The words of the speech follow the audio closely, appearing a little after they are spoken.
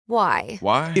Why?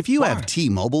 Why? If you have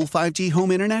T-Mobile 5G home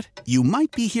internet, you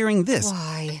might be hearing this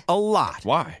Why? a lot.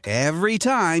 Why? Every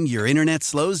time your internet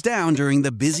slows down during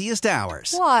the busiest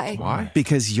hours. Why? Why?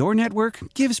 Because your network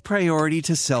gives priority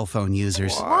to cell phone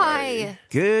users. Why?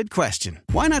 Good question.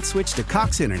 Why not switch to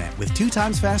Cox Internet with 2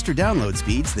 times faster download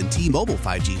speeds than T-Mobile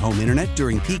 5G home internet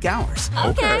during peak hours?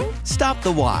 Okay. Stop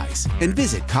the whys and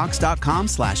visit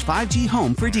cox.com/5G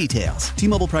home for details.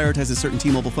 T-Mobile prioritizes certain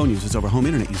T-Mobile phone users over home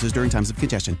internet users during times of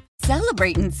congestion.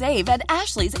 Celebrate and save at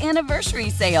Ashley's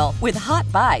Anniversary Sale. With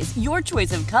Hot Buys, your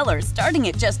choice of colors starting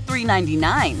at just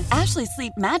 $3.99. Ashley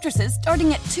Sleep mattresses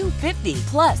starting at $2.50.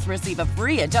 Plus, receive a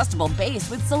free adjustable base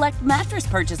with select mattress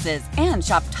purchases. And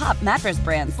shop top mattress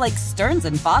brands like Stearns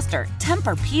 & Foster,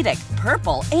 Tempur-Pedic,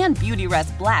 Purple, and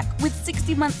Beautyrest Black with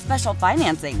 60-month special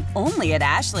financing. Only at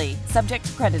Ashley. Subject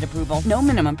to credit approval. No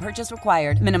minimum purchase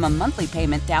required. Minimum monthly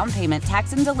payment, down payment,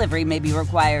 tax, and delivery may be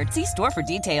required. See store for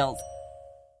details.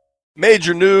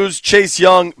 Major news, Chase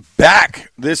Young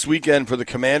back this weekend for the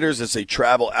Commanders as they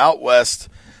travel out west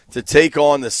to take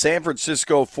on the San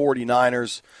Francisco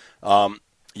 49ers.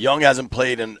 Young hasn't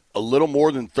played in a little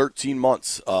more than 13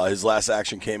 months. His last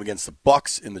action came against the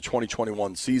Bucs in the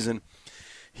 2021 season.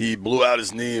 He blew out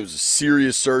his knee. It was a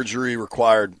serious surgery,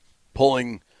 required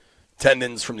pulling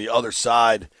tendons from the other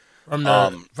side. From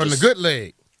the good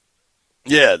leg.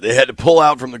 Yeah, they had to pull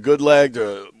out from the good leg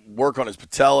to work on his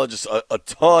patella, just a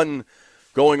ton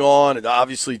going on. It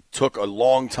obviously took a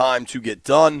long time to get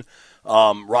done.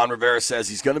 Ron Rivera says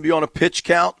he's going to be on a pitch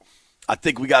count. I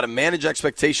think we got to manage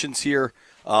expectations here.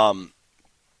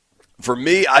 For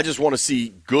me, I just want to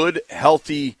see good,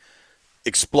 healthy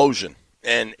explosion.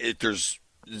 And if there's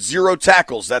 0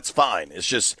 tackles, that's fine. It's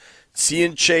just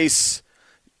seeing Chase,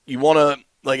 you want to,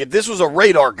 like if this was a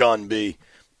radar gun, B,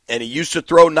 and he used to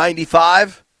throw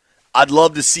 95, I'd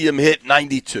love to see him hit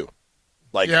 92.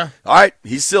 All right,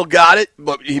 he's still got it,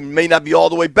 but he may not be all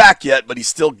the way back yet, but he's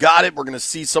still got it. We're going to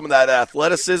see some of that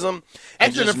athleticism.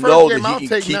 Actually, the first game, I'll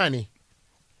take 90.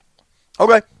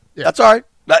 Okay, that's all right.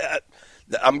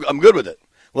 I'm good with it.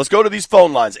 Let's go to these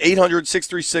phone lines,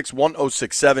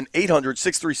 800-636-1067,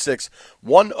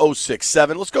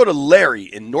 800-636-1067. Let's go to Larry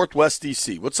in Northwest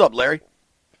D.C. What's up, Larry?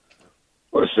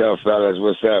 What's up, fellas?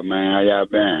 What's up, man? How y'all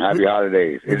been? Happy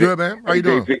holidays. Good, man. How you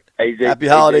doing? Happy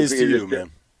holidays to you,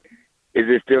 man. Is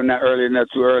it still not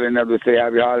too early enough to say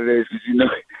happy holidays?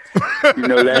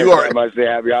 Because last time I said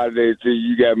happy holidays to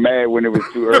you, you got mad when it was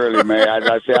too early, man.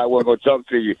 I said I wasn't going to talk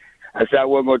to you.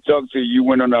 You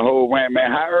went on the whole rant, man.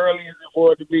 How early is it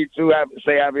for it to be to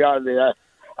say happy holidays?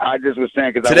 I just was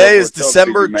saying because today is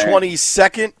December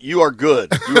 22nd. You are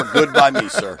good. You are good by me,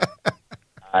 sir.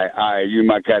 All right, you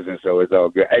my cousin, so it's all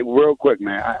good. Hey, real quick,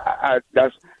 man. I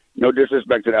that's no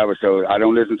disrespect to the other shows. I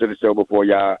don't listen to the show before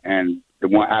y'all, and the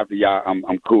one after y'all, I'm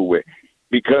cool with,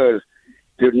 because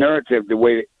the narrative, the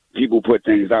way people put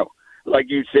things out, like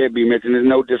you said, B. Mitchell, there's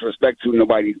no disrespect to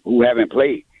nobody who haven't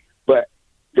played, but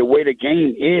the way the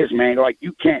game is, man, like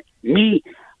you can't. Me,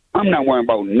 I'm not worrying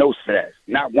about no stats,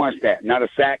 not one stat, not a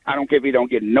sack. I don't care if he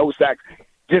don't get no sacks,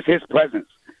 just his presence.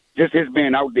 Just his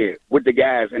being out there with the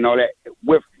guys and all that,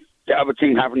 with the other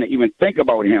team having to even think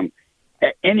about him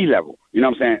at any level. You know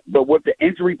what I'm saying? But with the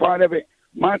injury part of it,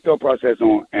 my thought process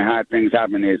on and how things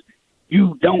happen is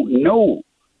you don't know.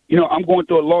 I'm going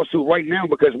through a lawsuit right now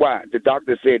because why? The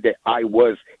doctor said that I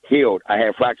was healed. I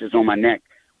had fractures on my neck.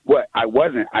 What? I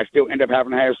wasn't. I still end up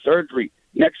having to have surgery,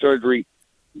 neck surgery,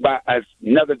 by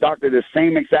another doctor, the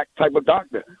same exact type of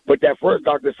doctor. But that first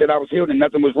doctor said I was healed and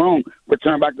nothing was wrong.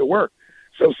 Return back to work.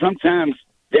 So sometimes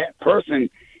that person,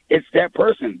 it's that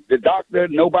person. The doctor,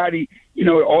 nobody,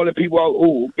 all the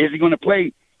people, is he going to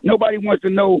play? Nobody wants to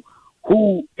know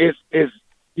who is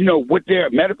what their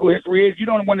medical history is. You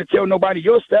don't want to tell nobody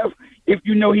your stuff. If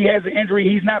you know he has an injury,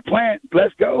 he's not playing,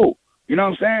 let's go. You know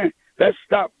what I'm saying? Let's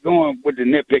stop going with the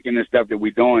nitpicking and stuff that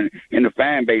we're doing in the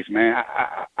fan base, man.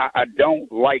 I don't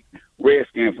like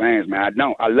Redskin fans, man. I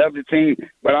don't. I love the team,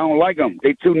 but I don't like them.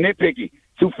 They too nitpicky,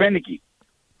 too finicky.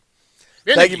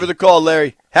 Thank you for the call,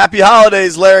 Larry. Happy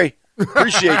holidays, Larry.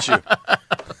 Appreciate you.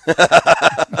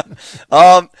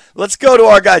 Let's go to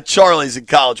our guy Charlie's in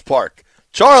College Park.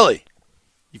 Charlie,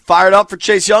 you fired up for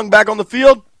Chase Young back on the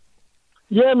field?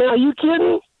 Yeah, man. Are you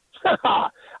kidding?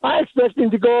 I expect him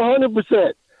to go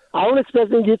 100%. I don't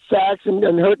expect him to get sacks and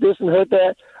hurt this and hurt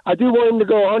that. I do want him to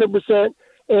go 100%.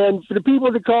 And for the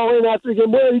people to call in after the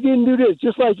game, well, he didn't do this,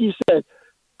 just like you said.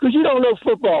 Because you don't know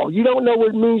football. You don't know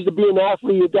what it means to be an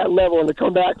athlete at that level and to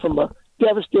come back from a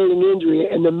devastating injury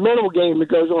and the mental game that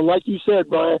goes on. Like you said,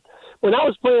 Brian, when I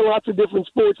was playing lots of different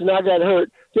sports and I got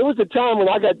hurt, there was a time when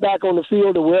I got back on the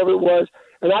field or wherever it was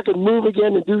and I could move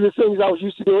again and do the things I was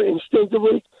used to doing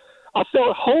instinctively. I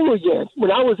felt whole again.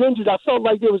 When I was injured, I felt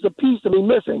like there was a piece of me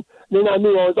missing. Then I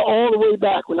knew I was all the way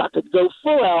back when I could go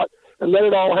full out and let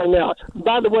it all hang out.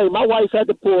 By the way, my wife had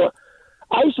to pour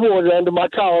ice water under my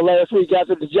collar last week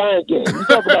after the Giant game. You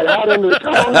talk about hot under the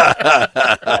collar.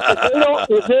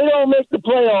 If they don't make the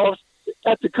playoffs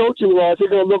at the coaching loss, they're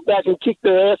going to look back and kick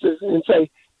their asses and say,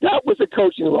 that was a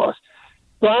coaching loss.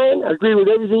 Brian, I agree with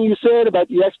everything you said about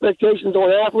the expectations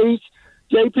on athletes.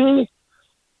 JP,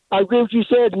 I agree with what you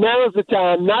said. Now is the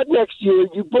time, not next year.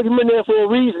 You put them in there for a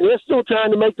reason. They're still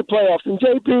trying to make the playoffs. And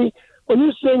JP, when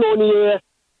you sing on the air,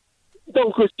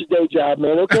 don't quit your day job,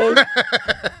 man, okay?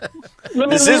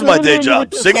 This is my day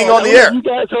job, singing on the air. You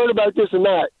guys heard about this or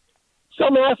not.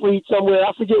 Some athlete somewhere,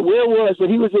 I forget where it was, but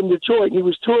he was in Detroit, and he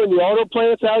was touring the auto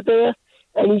plants out there,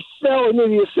 and he fell into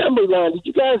the assembly line. Did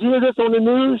you guys hear this on the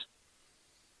news?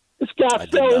 This guy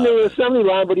fell into the assembly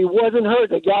line, but he wasn't hurt.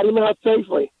 They got him out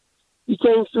safely. He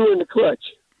came through in the clutch.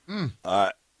 All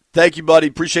right. Thank you, buddy.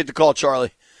 Appreciate the call,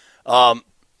 Charlie.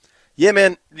 Yeah,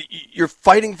 man, you're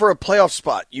fighting for a playoff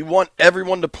spot. You want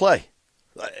everyone to play.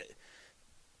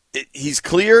 He's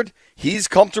cleared. He's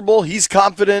comfortable. He's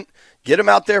confident. Get him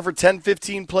out there for 10,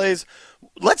 15 plays.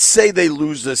 Let's say they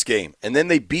lose this game, and then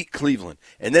they beat Cleveland,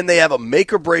 and then they have a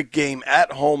make-or-break game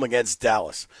at home against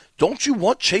Dallas. Don't you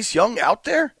want Chase Young out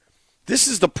there? This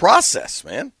is the process,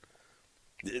 man.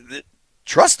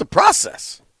 Trust the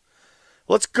process.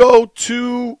 Let's go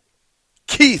to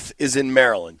Keith is in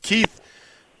Maryland. Keith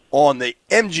on the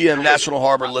MGM National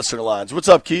Harbor listener lines. What's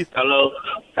up, Keith? Hello.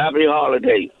 Happy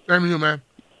holidays. Same to you, man.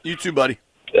 You too, buddy.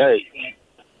 Hey,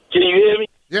 can you hear me?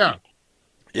 Yeah.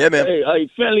 Yeah, man. Hey,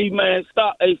 Finley, man,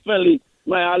 stop. Hey, Finley,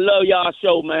 man, I love y'all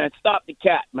show, man. Stop the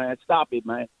cat, man. Stop it,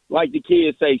 man. Like the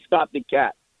kids say, stop the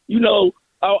cat. You know,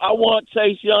 I want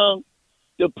Chase Young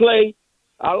to play.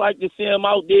 I like to see him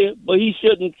out there, but he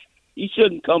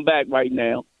shouldn't come back right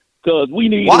now because we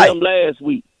needed him last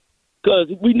week.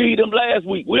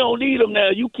 We don't need him now.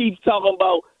 You keep talking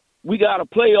about we got a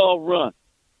playoff run.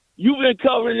 You've been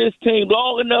covering this team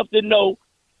long enough to know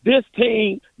this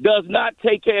team does not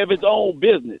take care of its own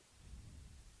business.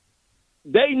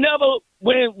 They never,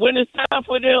 when it's time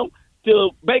for them to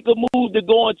make a move to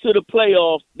go into the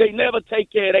playoffs, they never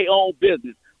take care of their own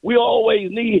business. We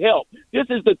always need help. This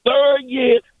is the third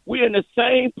year we're in the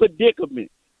same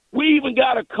predicament. We even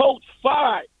got a coach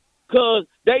fired because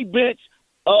they bench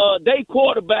they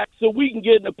quarterback so we can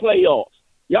get in the playoffs.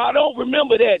 Y'all don't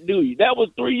remember that, do you? That was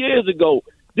 3 years ago.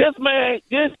 This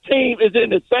team is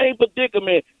in the same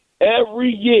predicament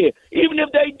every year. Even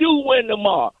if they do win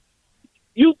tomorrow,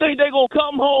 you think they're going to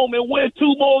come home and win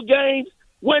 2 more games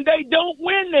when they don't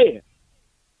win there?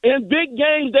 In big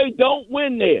games, they don't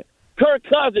win there. Kirk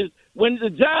Cousins, when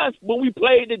we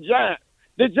played the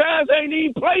Giants ain't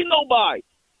even played nobody,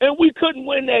 and we couldn't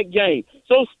win that game.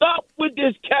 So stop with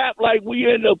this cap like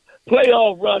we in the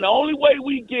playoff run. The only way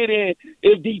we get in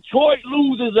is Detroit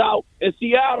loses out and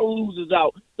Seattle loses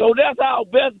out. So that's our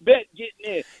best bet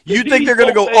getting in. You think they're going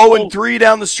to go 0-3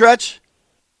 down the stretch?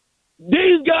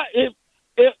 These guys,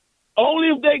 if only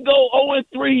if they go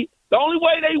 0-3, the only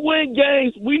way they win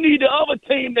games, we need the other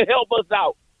team to help us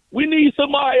out. We need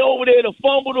somebody over there to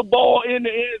fumble the ball in the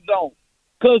end zone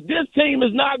because this team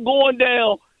is not going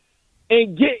down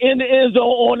and get in the end zone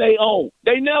on their own.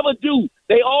 They never do.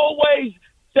 They always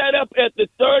set up at the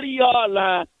 30-yard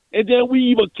line, and then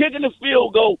we either kicking the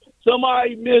field goal,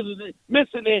 somebody missing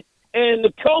it, and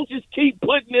the coaches keep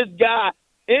putting this guy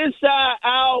inside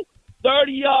our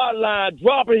 30-yard line,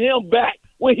 dropping him back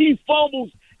when he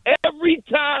fumbles every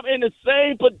time in the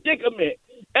same predicament.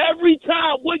 Every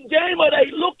time, what game are they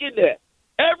looking at?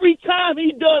 Every time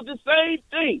he does the same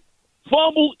thing,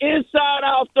 fumble inside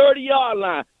our 30-yard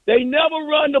line. They never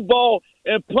run the ball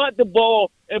and punt the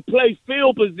ball and play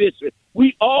field position.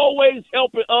 We always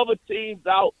helping other teams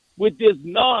out with this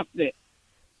nonsense.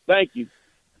 Thank you.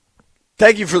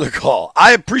 Thank you for the call.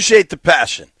 I appreciate the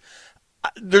passion.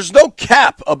 There's no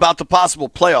cap about the possible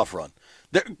playoff run.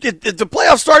 If the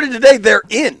playoffs started today, they're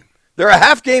in. They're a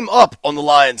half game up on the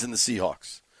Lions and the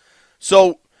Seahawks.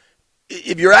 So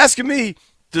if you're asking me,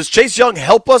 does Chase Young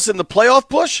help us in the playoff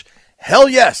push? Hell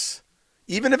yes.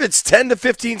 Even if it's 10 to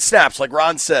 15 snaps, like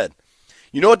Ron said.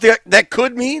 You know what that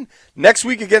could mean? Next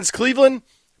week against Cleveland,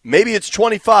 maybe it's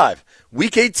 25.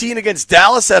 Week 18 against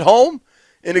Dallas at home,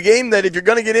 in a game that if you're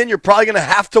going to get in, you're probably going to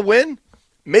have to win.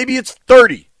 Maybe it's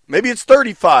 30. Maybe it's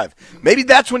 35. Maybe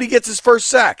that's when he gets his first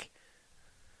sack.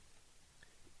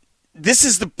 This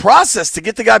is the process to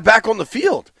get the guy back on the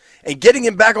field. And getting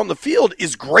him back on the field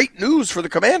is great news for the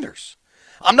Commanders.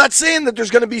 I'm not saying that there's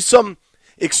going to be some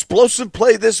explosive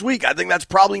play this week. I think that's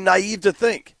probably naive to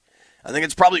think. I think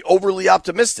it's probably overly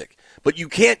optimistic. but you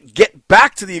can't get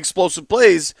back to the explosive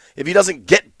plays if he doesn't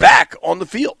get back on the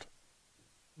field.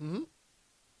 Mm-hmm.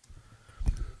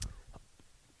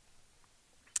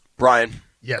 Brian.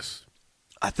 Yes.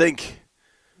 I think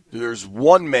there's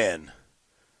one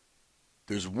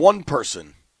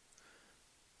person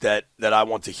that I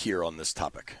want to hear on this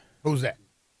topic. Who's that?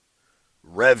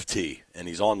 Rev T, and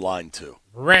he's online too.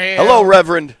 Rev. Hello,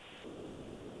 Reverend.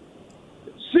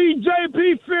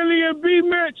 CJP, Philly, and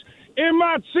B-Mitch in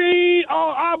my team.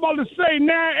 Oh, I'm about to say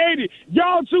 980.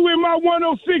 Y'all two in my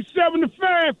 106.7 The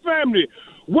Fan family.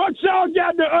 What y'all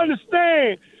got to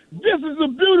understand, this is a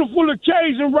beautiful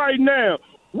occasion right now.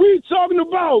 We talking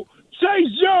about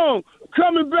Chase Young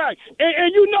coming back.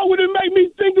 And you know what it make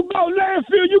me think about,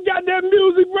 Landfill? You got that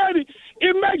music ready?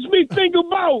 It makes me think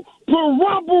about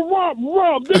Rump.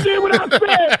 You hear what I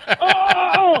said?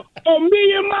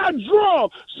 Me and my drum.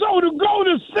 So to go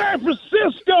to San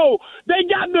Francisco, they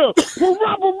got the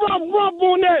Rump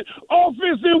on that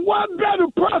offense. And what better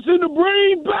person to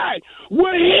bring back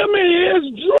with him and his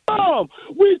drum?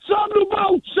 We talking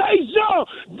about Chase Young,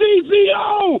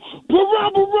 DZO,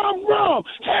 Rump.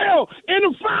 Hell, in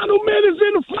the final minutes,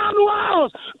 in the final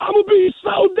hours, I'm going to be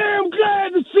so damn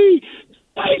glad to see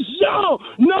Chase Young,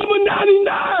 number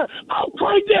 99. I'll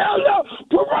crank the hell up.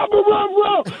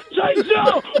 Run. Chase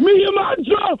Young, me and my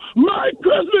drum. Merry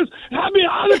Christmas. Happy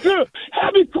Hanukkah.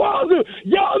 Happy Kwanzaa.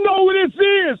 Y'all know what this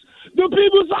is. The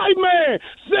people's hype man.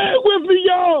 Say it with me,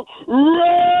 y'all.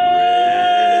 Revs.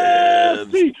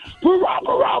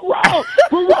 Run.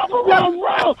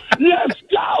 Let's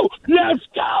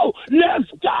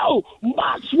go.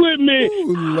 Box with me.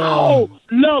 Ooh, oh,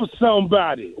 love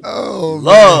somebody. Oh,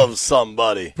 love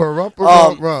somebody. Rump.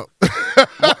 What?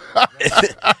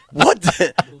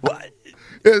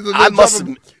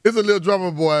 It's a little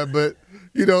drummer boy, but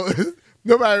you know,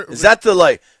 nobody. Is that the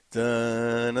like? Yeah.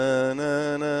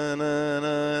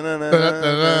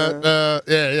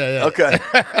 Okay.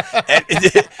 And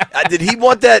did he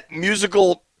want that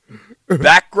musical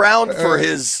background for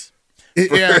his?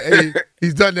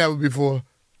 He's done that before.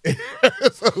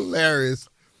 It's hilarious.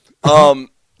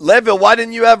 Landfill, why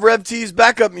didn't you have Rev T's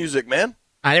backup music, man?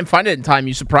 I didn't find it in time.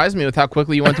 You surprised me with how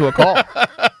quickly you went to a call.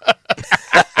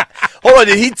 Hold on,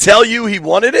 did he tell you he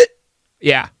wanted it?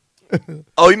 Yeah.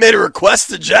 Oh, he made a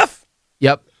request to Jeff?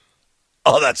 Yep.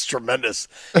 Oh, that's tremendous.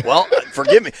 Well,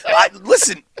 forgive me.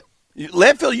 Listen,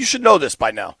 Landfill, you should know this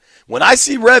by now. When I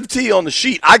see Rev T on the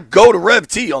sheet, I go to Rev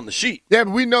T on the sheet. Yeah,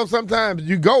 but we know sometimes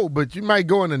you go, but you might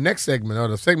go in the next segment or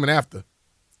the segment after.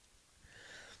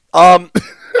 I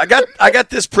got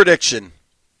this prediction.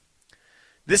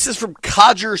 This is from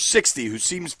Codger60, who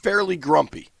seems fairly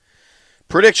grumpy.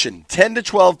 Prediction, 10 to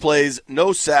 12 plays,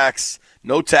 no sacks,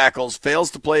 no tackles,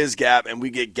 fails to play his gap, and we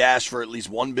get gashed for at least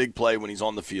one big play when he's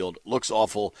on the field. Looks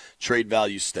awful. Trade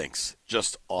value stinks.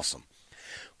 Just awesome.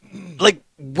 Like,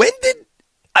 when did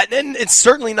 – and it's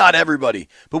certainly not everybody,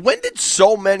 but when did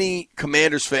so many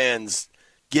Commanders fans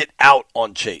get out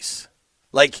on Chase?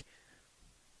 Like –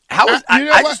 how is, I'm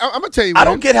gonna tell you. I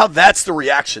don't get how that's the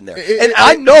reaction there.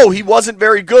 I know he wasn't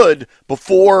very good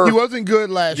before. He wasn't good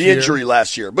last year. The injury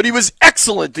last year, but he was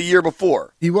excellent the year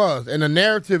before. He was, and the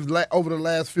narrative over the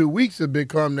last few weeks have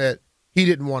become that he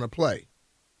didn't want to play,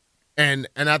 and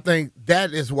I think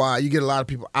that is why you get a lot of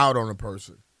people out on a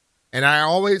person. And I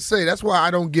always say that's why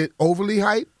I don't get overly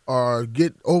hyped or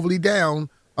get overly down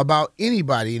about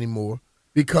anybody anymore,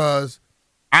 because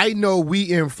I know we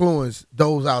influence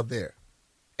those out there.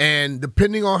 And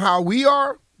depending on how we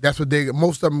are, that's what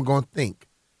most of them are going to think.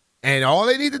 And all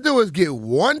they need to do is get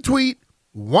one tweet,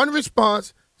 one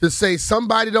response to say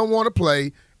somebody don't want to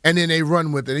play, and then they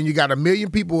run with it. And you got 1 million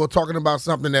people who are talking about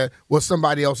something that was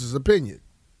somebody else's opinion.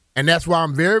 And that's why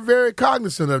I'm very, very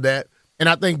cognizant of that. And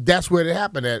I think that's where it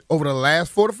happened at over the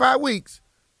last 4 to 5 weeks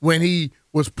when he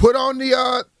was put on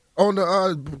the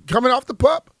coming off the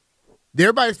pup.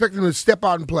 Everybody expected him to step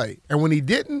out and play. And when he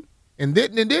didn't, and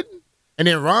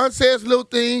then Ron says little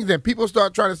things, and people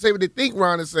start trying to say what they think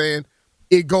Ron is saying.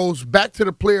 It goes back to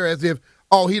the player as if,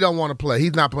 oh, he don't want to play.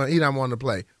 He's not playing. He don't want to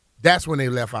play. That's when they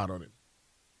left out on him.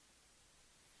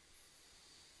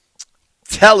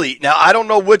 Telly. Now, I don't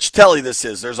know which Telly this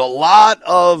is. There's a lot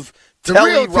of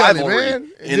Telly rivalry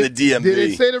in the DMV. Did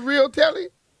it say the real Telly?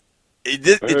 It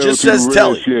just says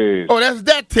Telly. Oh, that's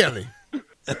that Telly.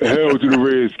 Hell to the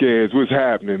Redskins. What's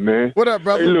happening, man? What up,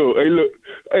 brother? Hey, look.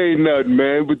 Ain't nothing,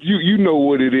 man. But you know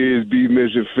what it is,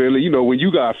 B-Mitch and Philly. You know, when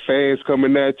you got fans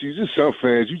coming at you, just some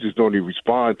fans you just don't even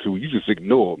respond to. You just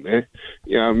ignore them, man.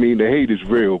 You know what I mean? The hate is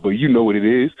real, but you know what it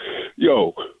is.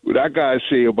 Yo, what I got to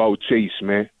say about Chase,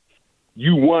 man,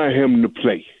 you want him to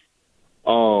play.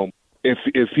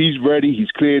 If he's ready,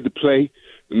 he's cleared to play,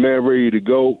 The man ready to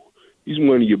go. He's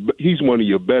one of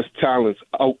your best talents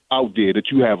out there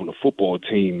that you have on the football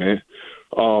team, man.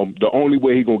 The only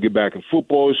way he's gonna get back in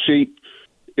football shape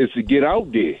is to get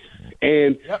out there.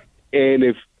 And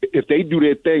if they do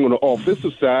their thing on the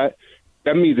offensive side,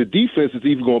 that means the defense is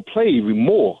even gonna play even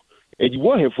more. And you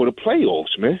want him for the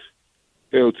playoffs, man.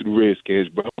 Hell to the Redskins,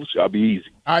 bro. I'll be easy.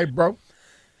 All right, bro.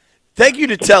 Thank you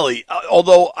to Telly,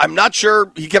 although I'm not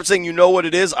sure. He kept saying, you know what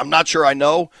it is. I'm not sure I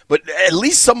know. But at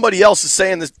least somebody else is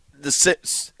saying a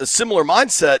similar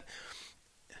mindset.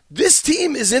 This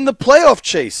team is in the playoff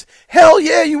chase. Hell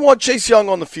yeah, you want Chase Young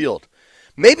on the field.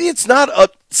 Maybe it's not a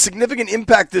significant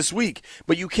impact this week,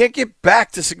 but you can't get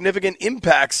back to significant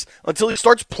impacts until he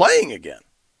starts playing again.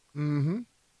 Mm-hmm.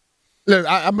 Look,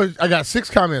 I got 6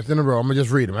 comments in a row. I'm going to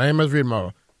just read them. I ain't going to read them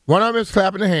all. One of them is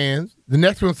clapping the hands. The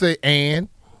next one say, and.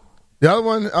 The other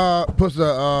one puts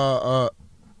a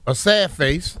sad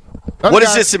face. What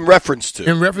is this in reference to?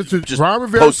 In reference to Ron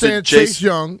Rivera saying Chase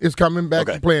Young is coming back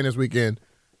to playing this weekend.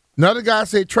 Another guy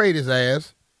say trade his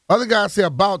ass. Other guy say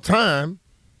about time.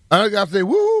 Another guy say,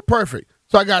 woo, perfect.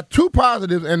 So I got 2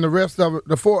 positives and the rest of it,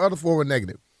 the 4 other 4 were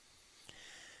negative.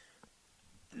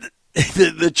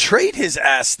 The trade his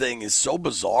ass thing is so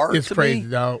bizarre. It's crazy,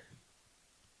 dog.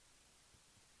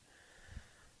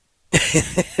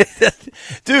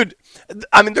 Dude,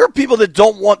 I mean, there are people that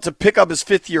don't want to pick up his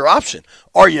 5th-year option.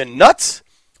 Are you nuts?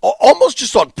 Almost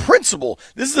just on principle.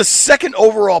 This is the 2nd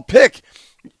overall pick.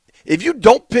 If you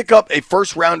don't pick up a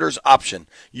first-rounder's option,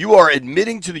 you are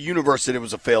admitting to the universe that it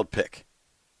was a failed pick.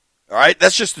 All right?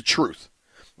 That's just the truth.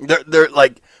 They're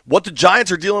like, what the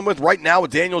Giants are dealing with right now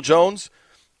with Daniel Jones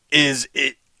is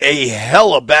a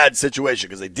hella bad situation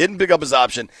because they didn't pick up his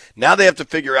option. Now they have to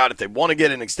figure out if they want to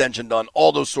get an extension done,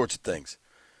 all those sorts of things.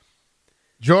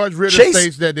 George Ritter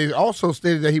states that they also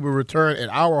stated that he would return at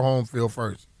our home field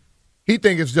first. He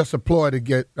thinks it's just a ploy to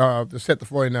get to set the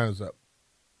 49ers up.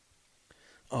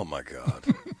 Oh, my God.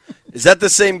 Is that the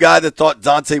same guy that thought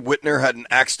Dante Whitner had an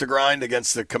axe to grind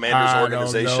against the Commanders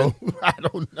organization? I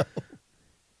don't know.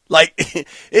 Like,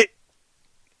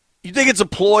 you think it's a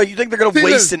ploy? You think they're going to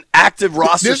waste an active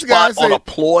roster spot on a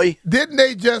ploy? Didn't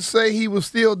they just say he was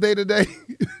still day-to-day?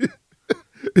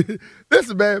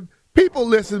 Listen, man. People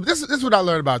listen. This is what I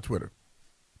learned about Twitter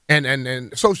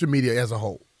and social media as a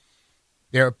whole.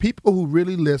 There are people who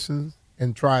really listen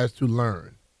and tries to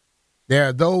learn. There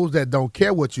are those that don't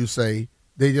care what you say.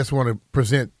 They just want to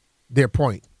present their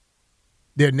point,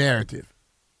 their narrative,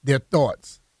 their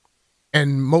thoughts.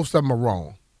 And most of them are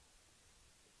wrong.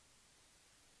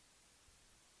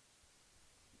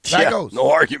 That goes. No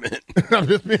argument. I'm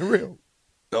just being real.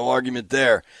 No argument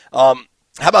there. How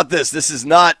about this? This is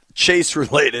not Chase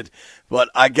related, but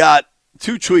I got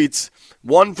 2 tweets.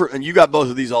 One for, and you got both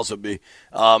of these also, B.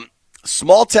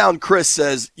 Small Town Chris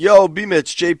says, yo, B.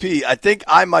 Mitch, JP, I think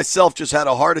I myself just had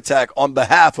a heart attack on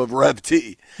behalf of Rev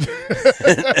T.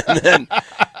 And then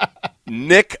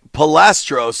Nick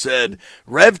Palastro said,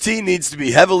 Rev T needs to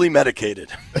be heavily medicated.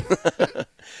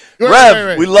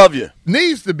 Rev, we love you.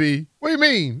 Needs to be? What do you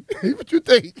mean? What you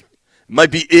think? Might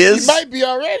be is. He might be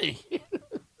already.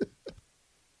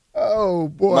 Oh,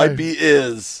 boy. Might be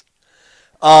is.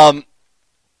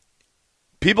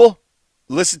 People,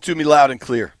 listen to me loud and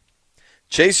clear.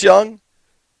 Chase Young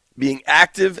being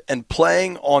active and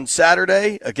playing on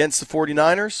Saturday against the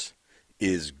 49ers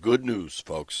is good news,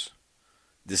 folks.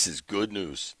 This is good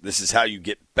news. This is how you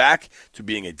get back to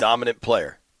being a dominant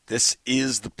player. This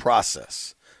is the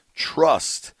process.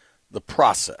 Trust the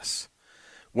process.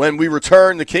 When we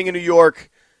return, the King of New York,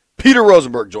 Peter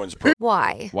Rosenberg joins the program.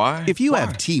 Why? If you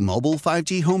have T-Mobile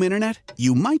 5G home internet,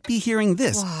 you might be hearing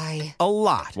this a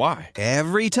lot. Why?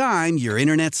 Every time your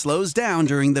internet slows down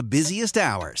during the busiest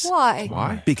hours.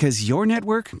 Why? Because your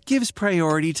network gives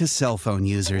priority to cell phone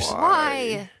users.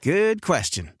 Why? Good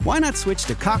question. Why not switch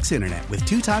to Cox Internet with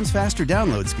 2 times faster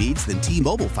download speeds than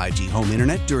T-Mobile 5G home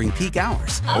internet during peak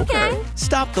hours? Okay.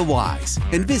 Stop the whys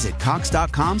and visit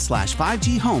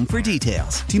cox.com/5G home for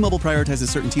details. T-Mobile prioritizes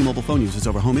certain T-Mobile phone users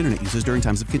over home internet users during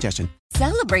times of congestion.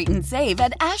 Celebrate and save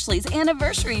at Ashley's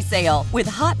Anniversary Sale. With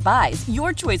Hot Buys,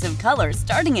 your choice of colors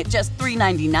starting at just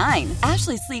 $3.99.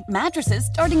 Ashley Sleep mattresses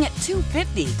starting at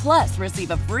 $2.50. Plus,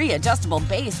 receive a free adjustable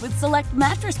base with select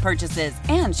mattress purchases.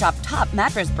 And shop top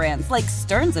mattress brands like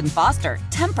Stearns & Foster,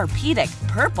 Tempur-Pedic,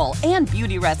 Purple, and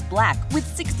Beautyrest Black with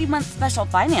 60-month special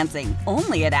financing.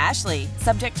 Only at Ashley.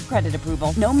 Subject to credit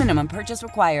approval. No minimum purchase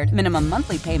required. Minimum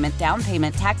monthly payment, down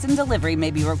payment, tax, and delivery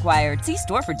may be required. See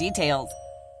store for details.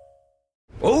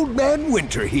 Old Man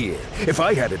Winter here. If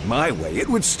I had it my way, it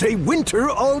would stay winter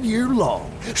all year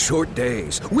long. Short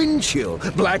days, wind chill,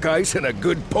 black ice, and a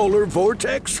good polar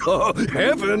vortex. Oh,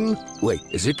 heaven! Wait,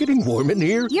 is it getting warm in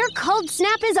here? Your cold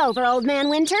snap is over, Old Man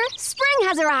Winter. Spring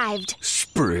has arrived.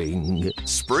 Spring.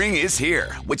 Spring is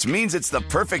here, which means it's the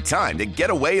perfect time to get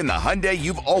away in the Hyundai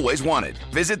you've always wanted.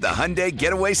 Visit the Hyundai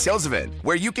Getaway Sales Event,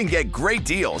 where you can get great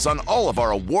deals on all of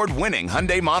our award-winning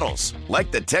Hyundai models,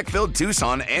 like the tech-filled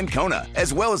Tucson and Kona,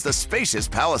 as well as the spacious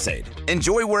Palisade.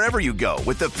 Enjoy wherever you go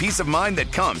with the peace of mind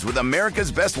that comes with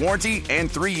America's best warranty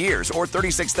and 3 years or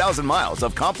 36,000 miles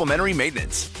of complimentary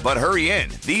maintenance. But hurry in,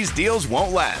 these deals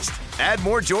won't last. Add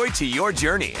more joy to your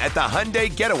journey at the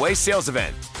Hyundai Getaway Sales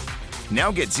Event. Now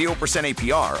get 0%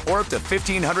 APR or up to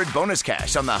 $1,500 bonus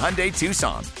cash on the Hyundai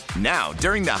Tucson. Now,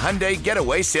 during the Hyundai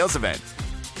Getaway Sales Event.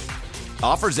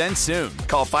 Offers end soon.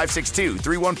 Call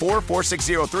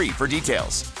 562-314-4603 for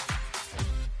details.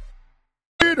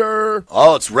 Peter.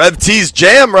 Oh, it's Rev T's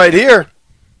Jam right here.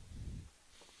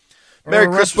 Merry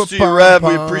Christmas to you, Rev.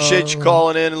 We appreciate you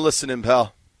calling in and listening,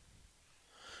 pal.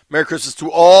 Merry Christmas to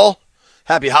all.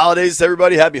 Happy holidays to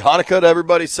everybody. Happy Hanukkah to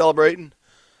everybody celebrating.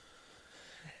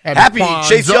 Happy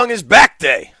Chase Young is back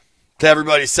day to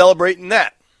everybody celebrating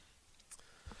that.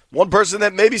 One person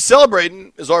that may be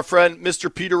celebrating is our friend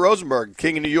Mr. Peter Rosenberg,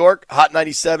 King of New York, Hot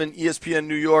 97, ESPN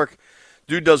New York.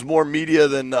 Dude does more media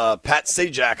than Pat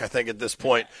Sajak, I think, at this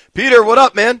point. Peter, what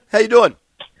up, man? How you doing?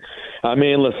 I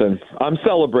mean, listen, I'm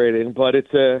celebrating, but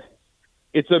it's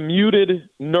a muted,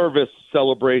 nervous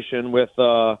celebration with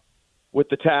the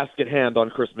task at hand on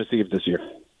Christmas Eve this year.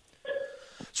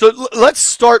 So let's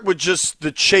start with just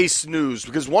the Chase news,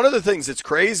 because one of the things that's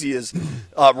crazy is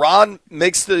Ron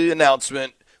makes the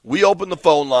announcement, we open the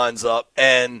phone lines up,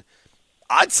 and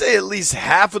I'd say at least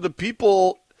half of the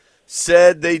people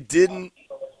said they didn't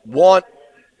want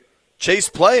Chase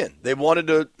playing. They wanted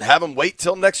to have him wait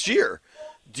till next year.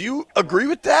 Do you agree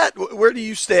with that? Where do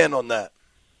you stand on that?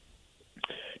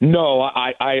 No,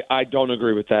 I don't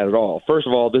agree with that at all. First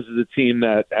of all, this is a team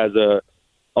that has a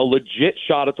legit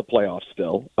shot at the playoffs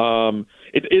still,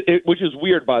 which is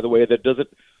weird, by the way. That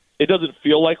it doesn't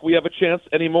feel like we have a chance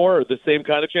anymore, or the same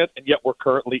kind of chance, and yet we're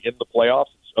currently in the playoffs.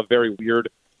 It's a very weird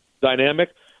dynamic.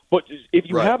 But if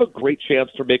you have a great chance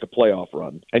to make a playoff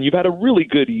run, and you've had a really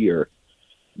good year,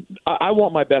 I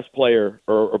want my best player,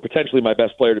 or potentially my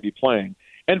best player, to be playing.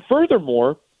 And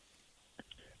furthermore,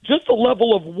 just the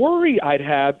level of worry I'd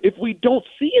have if we don't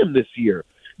see him this year.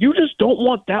 You just don't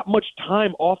want that much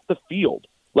time off the field.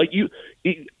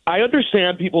 I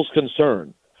understand people's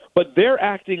concern, but they're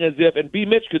acting as if, and B.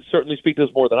 Mitch could certainly speak to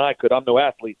this more than I could. I'm no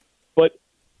athlete, but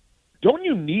don't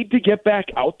you need to get back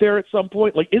out there at some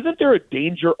point? Isn't there a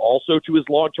danger also to his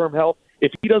long-term health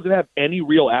if he doesn't have any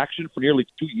real action for nearly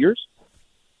 2 years?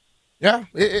 Yeah,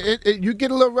 you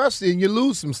get a little rusty and you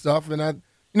lose some stuff, and I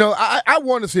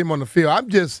want to see him on the field.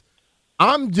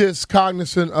 I'm just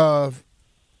cognizant of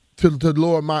to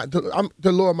lower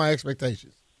my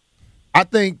expectations. I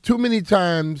think too many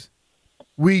times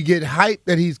we get hyped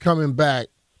that he's coming back,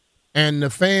 and the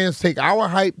fans take our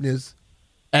hypeness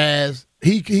as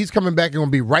he's coming back and going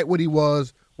to be right what he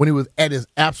was when he was at his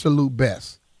absolute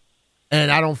best.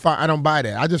 And I don't buy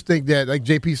that. I just think that, like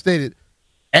JP stated,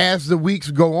 as the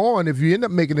weeks go on, if you end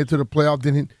up making it to the playoff,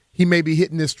 then he may be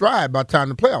hitting his stride by the time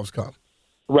the playoffs come.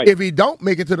 Right. If he don't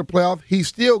make it to the playoff, he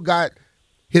still got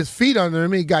his feet under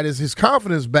him. He got his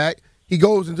confidence back. He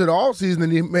goes into the offseason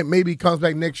and he maybe comes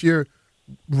back next year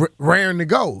raring to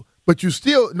go. But you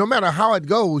still, no matter how it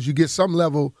goes, you get some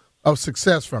level of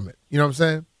success from it. You know what I'm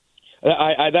saying?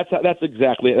 That's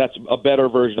a better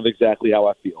version of exactly how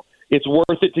I feel. It's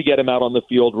worth it to get him out on the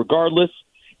field regardless.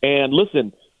 And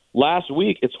listen, last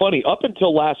week, it's funny, up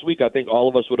until last week, I think all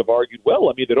of us would have argued, well,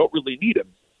 I mean, they don't really need him.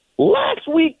 Last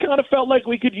week kind of felt like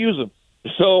we could use him.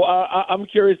 So I'm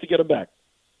curious to get him back.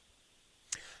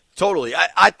 Totally.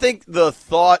 I think the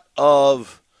thought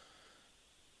of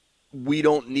we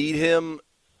don't need him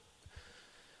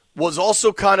was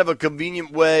also kind of a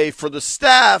convenient way for the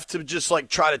staff to just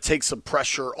try to take some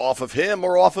pressure off of him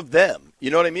or off of them.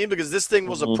 You know what I mean? Because this thing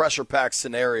was a pressure-packed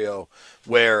scenario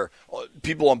where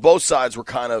people on both sides were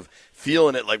kind of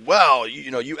feeling it like, wow,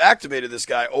 you activated this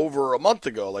guy over a month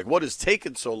ago. What is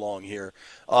taking so long here?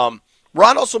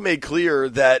 Ron also made clear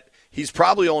that he's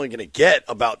probably only going to get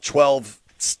about 12,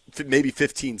 maybe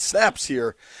 15 snaps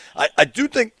here. I do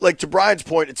think, to Brian's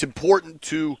point, it's important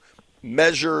to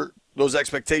measure those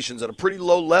expectations at a pretty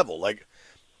low level.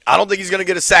 I don't think he's going to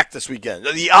get a sack this weekend.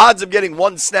 The odds of getting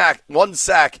one sack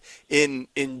in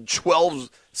 12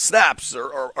 snaps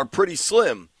are pretty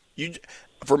slim.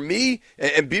 For me,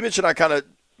 and B. Mitch and I kind of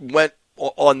went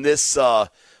on this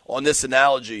on this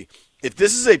analogy. If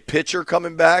this is a pitcher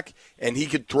coming back and he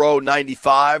could throw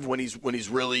 95 when he's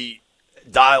really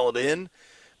dialed in,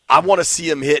 I want to see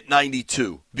him hit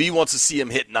 92. B wants to see him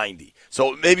hit 90.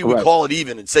 So maybe we call it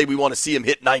even and say we want to see him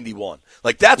hit 91.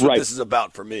 Like, that's what this is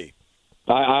about for me.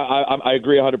 I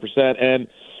agree 100%. And,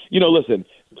 listen,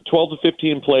 12 to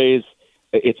 15 plays,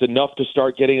 it's enough to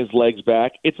start getting his legs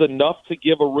back. It's enough to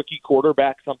give a rookie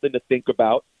quarterback something to think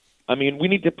about. I mean, we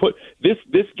need to put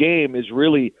this game is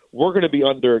really, we're going to be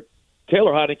under,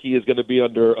 Taylor Heineke is going to be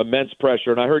under immense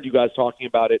pressure. And I heard you guys talking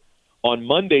about it on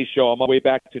Monday's show on my way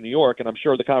back to New York, and I'm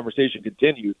sure the conversation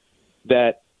continued,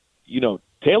 that,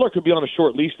 Taylor could be on a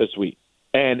short leash this week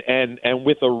and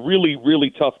with a really,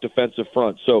 really tough defensive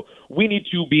front. So we need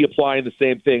to be applying the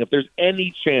same thing. If there's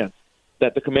any chance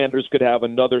that the Commanders could have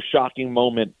another shocking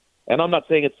moment, and I'm not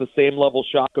saying it's the same level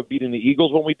shock of beating the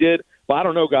Eagles when we did, but I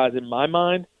don't know, guys, in my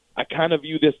mind, I kind of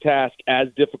view this task as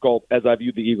difficult as I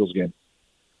viewed the Eagles game.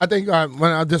 I think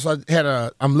when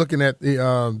I'm looking at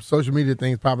the social media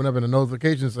things popping up and the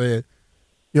notification saying,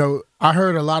 I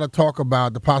heard a lot of talk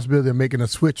about the possibility of making a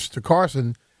switch to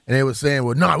Carson, and they were saying,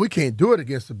 well, no, we can't do it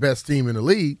against the best team in the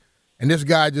league. And this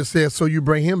guy just said, so you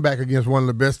bring him back against one of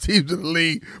the best teams in the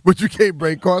league, but you can't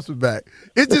bring Carson back.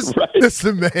 It's just,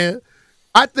 listen, man,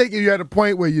 I think you're at a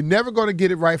point where you're never going to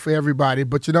get it right for everybody,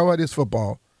 but you know what? It's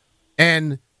football.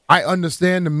 And I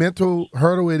understand the mental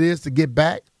hurdle it is to get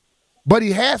back, but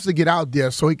he has to get out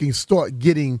there so he can start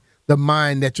getting the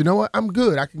mind that, you know what, I'm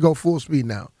good. I can go full speed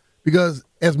now. Because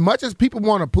as much as people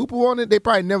want to poo-poo on it, they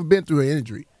probably never been through an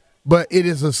injury. But it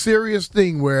is a serious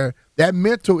thing where that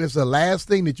mental is the last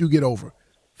thing that you get over.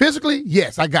 Physically,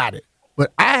 yes, I got it.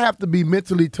 But I have to be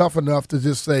mentally tough enough to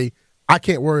just say, I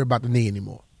can't worry about the knee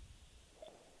anymore.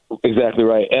 Exactly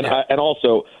right. And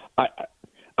also,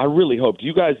 I really hope,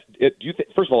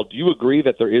 first of all, do you agree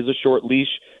that there is a short leash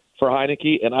for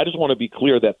Heineke? And I just want to be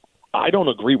clear that I don't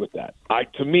agree with that.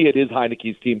 To me, it is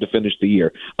Heineke's team to finish the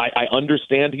year. I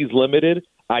understand he's limited.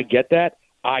 I get that.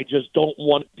 I just don't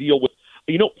want to deal with,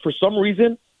 for some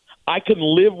reason, I can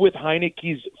live with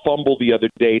Heineke's fumble the other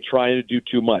day trying to do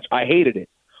too much. I hated it.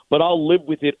 But I'll live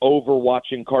with it over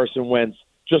watching Carson Wentz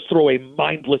just throw a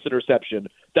mindless interception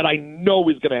that I know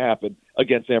is going to happen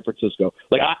against San Francisco.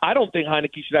 Like, I don't think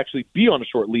Heineke should actually be on a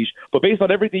short leash, but based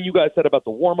on everything you guys said about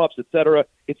the warm-ups, et cetera,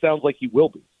 it sounds like he will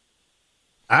be.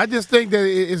 I just think that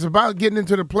it's about getting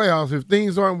into the playoffs. If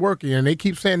things aren't working, and they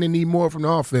keep saying they need more from the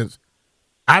offense,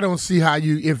 I don't see how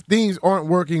if things aren't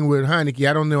working with Heineke,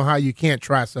 I don't know how you can't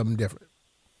try something different.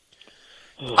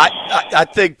 I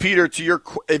think, Peter,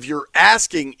 if you're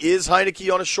asking, is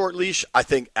Heineke on a short leash, I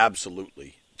think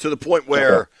absolutely. To the point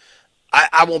where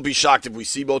I won't be shocked if we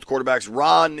see both quarterbacks.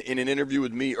 Ron, in an interview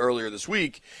with me earlier this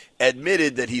week,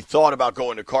 admitted that he thought about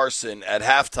going to Carson at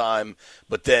halftime,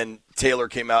 but then Taylor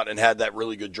came out and had that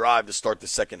really good drive to start the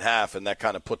second half, and that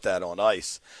kind of put that on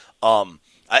ice.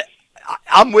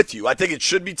 I'm with you. I think it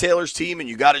should be Taylor's team, and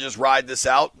you got to just ride this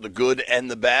out, the good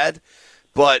and the bad.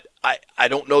 But I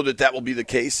don't know that will be the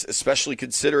case, especially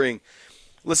considering –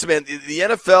 listen, man, the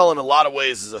NFL in a lot of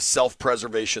ways is a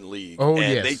self-preservation league. Oh,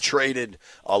 and yes. They traded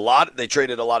a lot. They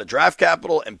traded a lot of draft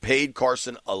capital and paid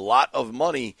Carson a lot of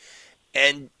money.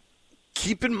 And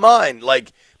keep in mind,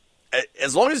 like,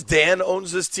 as long as Dan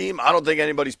owns this team, I don't think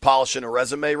anybody's polishing a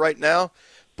resume right now.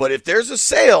 But if there's a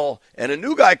sale and a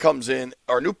new guy comes in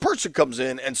or a new person comes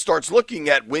in and starts looking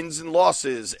at wins and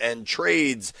losses and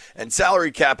trades and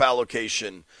salary cap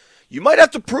allocation, you might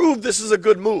have to prove this is a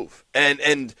good move.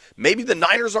 And maybe the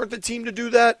Niners aren't the team to do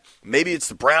that. Maybe it's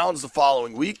the Browns the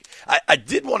following week. I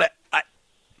did want to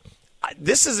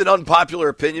this is an unpopular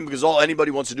opinion because all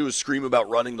anybody wants to do is scream about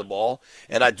running the ball.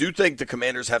 And I do think the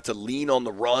Commanders have to lean on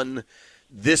the run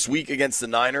this week against the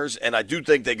Niners. And I do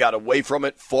think they got away from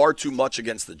it far too much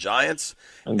against the Giants.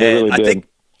 And really I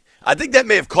think that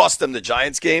may have cost them the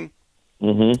Giants game.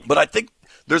 Mm-hmm. But I think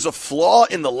there's a flaw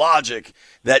in the logic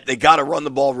that they got to run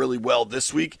the ball really well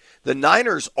this week. The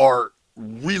Niners are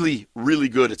really, really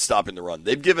good at stopping the run.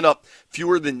 They've given up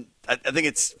fewer than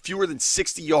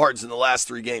 60 yards in the last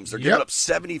 3 games. They're giving up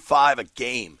 75 a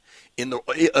game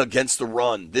against the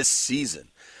run this season.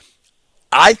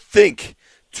 I think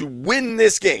to win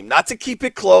this game, not to keep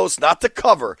it close, not to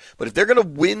cover, but if they're going to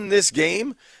win this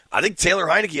game, I think Taylor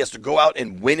Heineke has to go out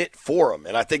and win it for them.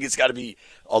 And I think it's got to be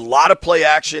a lot of play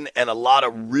action and a lot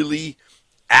of really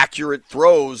accurate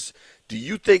throws. Do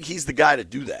you think he's the guy to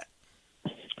do that?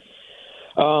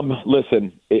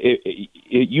 Listen,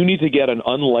 you need to get an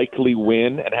unlikely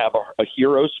win and have a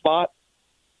hero spot.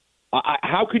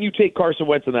 How can you take Carson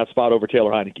Wentz in that spot over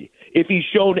Taylor Heineke? If he's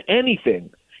shown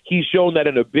anything, he's shown that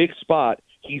in a big spot,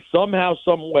 he somehow,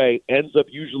 some way ends up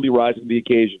usually rising to the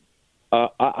occasion.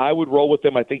 I would roll with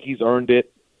him. I think he's earned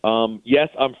it. Yes,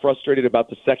 I'm frustrated about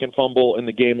the second fumble in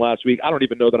the game last week. I don't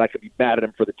even know that I could be mad at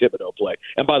him for the Thibodeau play.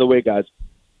 And by the way, guys,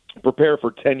 prepare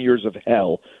for 10 years of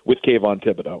hell with Kayvon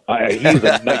Thibodeau. He's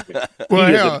a nightmare.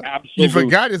 Well, hell, you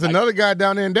forgot there's another guy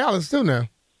down there in Dallas too now.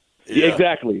 Yeah.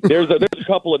 Exactly. There's a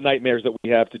couple of nightmares that we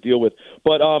have to deal with.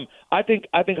 But I think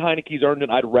Heineke's earned it.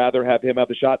 I'd rather have him have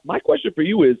the shot. My question for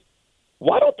you is,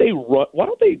 why don't they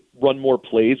run more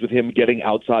plays with him getting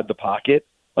outside the pocket?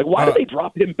 Like, why do they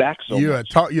drop him back so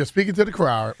much? You're speaking to the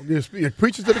crowd. You're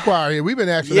preaching to the choir here. We've been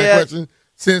asking that question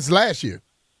since last year.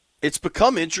 It's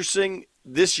become interesting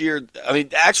this year. I mean,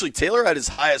 actually, Taylor had his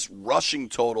highest rushing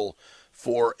total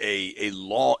for a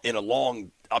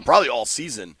long, probably all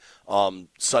season,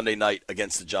 Sunday night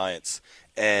against the Giants.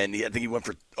 And I think he went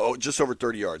for just over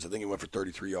 30 yards. I think he went for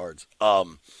 33 yards.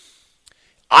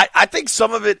 I think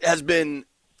some of it has been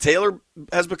Taylor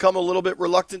has become a little bit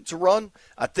reluctant to run.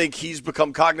 I think he's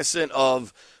become cognizant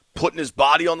of putting his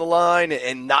body on the line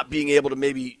and not being able to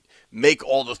maybe make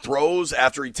all the throws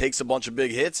after he takes a bunch of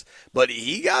big hits. But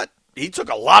he took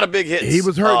a lot of big hits. He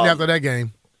was hurting after that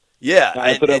game. Yeah.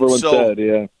 That's what everyone said,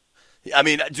 yeah. I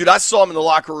mean, dude, I saw him in the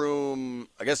locker room,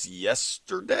 I guess,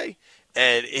 yesterday,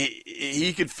 and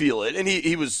he could feel it, and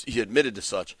he admitted to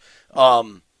such.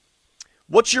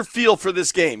 What's your feel for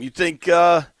this game? You think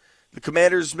the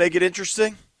Commanders make it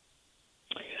interesting?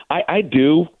 I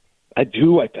do. I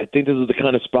think this is the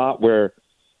kind of spot where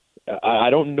I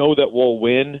don't know that we'll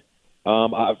win.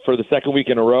 For the second week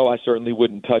in a row, I certainly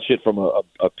wouldn't touch it from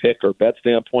a pick or bet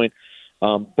standpoint.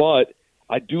 But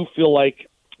I do feel like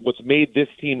what's made this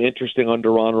team interesting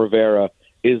under Ron Rivera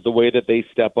is the way that they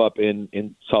step up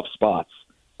in tough spots.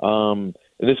 And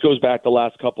this goes back the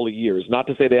last couple of years. Not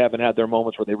to say they haven't had their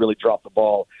moments where they really dropped the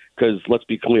ball, because let's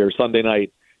be clear, Sunday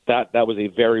night, that was a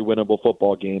very winnable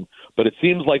football game. But it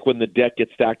seems like when the deck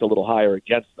gets stacked a little higher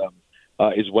against them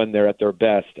is when they're at their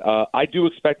best. I do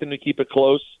expect them to keep it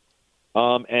close.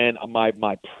 And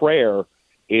my prayer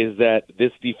is that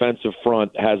this defensive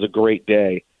front has a great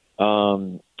day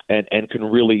and can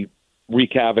really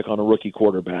wreak havoc on a rookie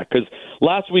quarterback. Because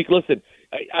last week, listen,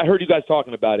 I heard you guys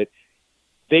talking about it.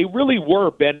 They really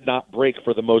were bend, not break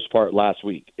for the most part last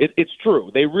week. It's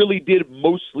true. They really did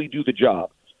mostly do the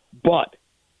job. But,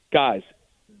 guys,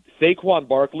 Saquon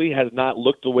Barkley has not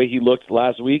looked the way he looked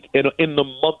last week in the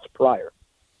month prior.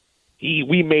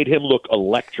 We made him look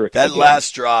electric. That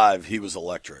last drive, he was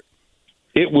electric.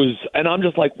 It was, and I'm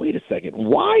just like, wait a second.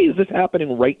 Why is this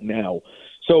happening right now?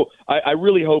 So I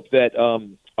really hope that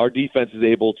our defense is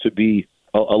able to be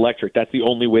electric. That's the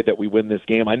only way that we win this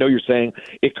game. I know you're saying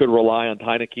it could rely on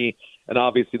Heinicke, and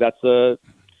obviously that's a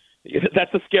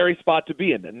scary spot to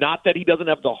be in. Not that he doesn't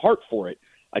have the heart for it.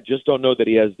 I just don't know that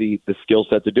he has the skill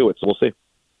set to do it. So we'll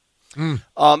see.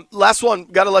 Last one,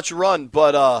 got to let you run,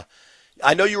 but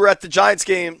I know you were at the Giants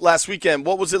game last weekend.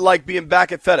 What was it like being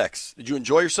back at FedEx? Did you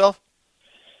enjoy yourself?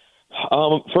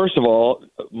 First of all,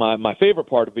 my favorite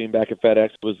part of being back at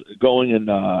FedEx was going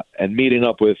and meeting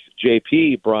up with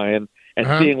JP, Brian, and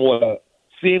seeing what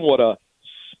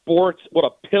a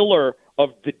pillar of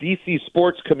the DC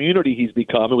sports community he's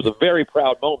become. It was a very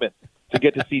proud moment to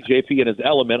get to see JP in his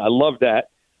element. I love that.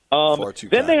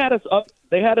 Then they had us up.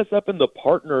 They had us up in the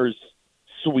partners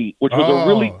suite, which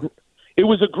was it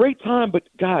was a great time. But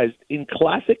guys, in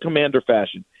classic Commander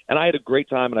fashion, and I had a great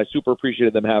time, and I super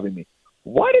appreciated them having me.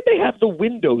 Why did they have the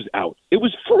windows out? It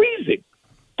was freezing.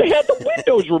 They had the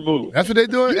windows removed. That's what they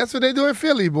do. That's what they do in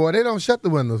Philly, boy. They don't shut the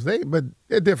windows. But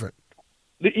they're different.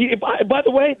 By the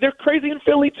way, they're crazy in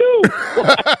Philly too.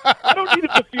 I don't need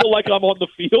it to feel like I'm on the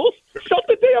field. Shut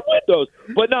the damn windows.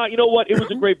 But you know what? It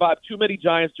was a great vibe. Too many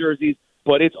Giants jerseys,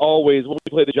 but it's always when we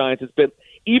play the Giants. It's been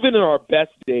even in our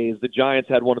best days, the Giants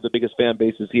had one of the biggest fan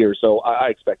bases here. So I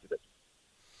expected it.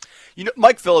 You know,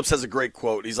 Mike Phillips has a great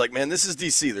quote. He's like, man, this is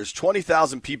D.C. There's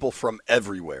 20,000 people from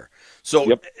everywhere.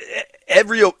 So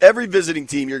every visiting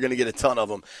team, you're going to get a ton of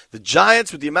them. The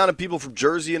Giants, with the amount of people from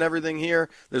Jersey and everything here,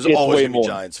 there's always going to be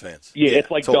Giants fans. Yeah, it's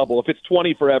like double. If it's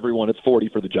 20 for everyone, it's 40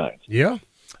 for the Giants. Yeah.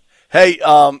 Hey,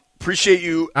 appreciate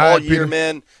you all year,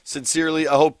 man. Sincerely,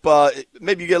 I hope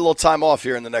maybe you get a little time off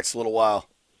here in the next little while.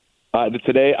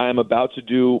 Today, I am about to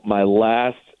do my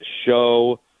last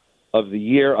show of the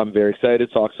year. I'm very excited to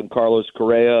talk some Carlos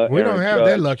Correa. We don't have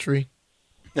that luxury.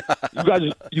 You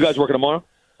guys working tomorrow?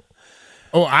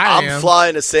 Oh, I'm am.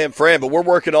 Flying to San Fran, but we're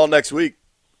working all next week.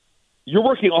 You're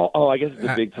working all. Oh, I guess it's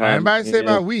a big time. Everybody say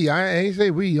about we. I ain't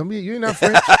say we. I mean, you're not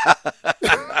French.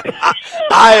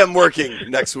 I am working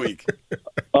next week.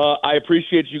 I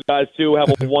appreciate you guys too. Have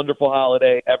a wonderful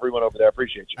holiday, everyone over there. I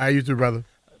appreciate you. You too, brother.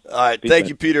 All right. Thank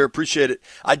you, Peter. Appreciate it.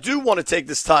 I do want to take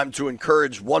this time to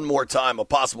encourage one more time a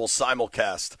possible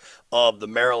simulcast of the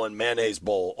Maryland Mayonnaise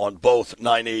Bowl on both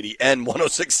 980 and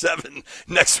 106.7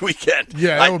 next weekend.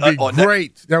 Yeah, that would be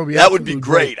great. That would be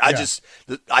great. Yeah.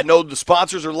 I know the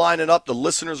sponsors are lining up. The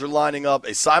listeners are lining up.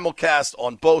 A simulcast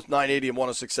on both 980 and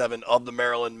 106.7 of the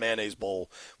Maryland Mayonnaise Bowl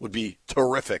would be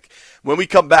terrific. When we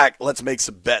come back, let's make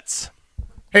some bets.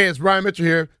 Hey, it's Brian Mitchell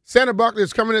here. Santa Barkley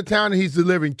is coming to town, and he's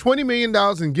delivering $20 million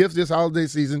in gifts this holiday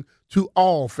season to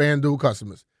all FanDuel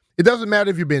customers. It doesn't matter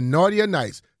if you've been naughty or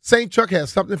nice. St. Chuck has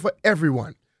something for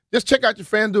everyone. Just check out your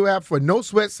FanDuel app for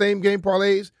no-sweat same-game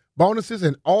parlays, bonuses,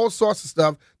 and all sorts of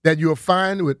stuff that you'll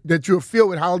feel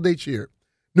with holiday cheer.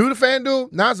 New to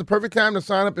FanDuel? Now's the perfect time to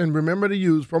sign up and remember to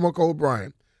use promo code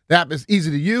Brian. The app is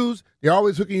easy to use. They're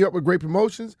always hooking you up with great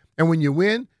promotions, and when you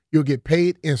win, you'll get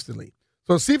paid instantly.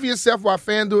 So see for yourself why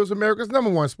FanDuel is America's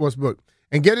 #1 sportsbook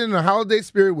and get in the holiday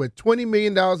spirit with $20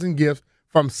 million in gifts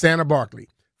from Santa Barkley.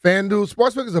 FanDuel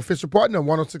Sportsbook is official partner of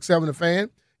 106.7 The Fan.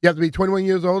 You have to be 21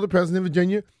 years old or present in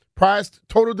Virginia. Price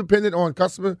total dependent on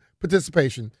customer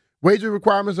participation. Wager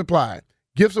requirements apply.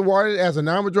 Gifts awarded as a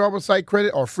non-withdrawable site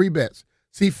credit or free bets.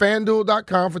 See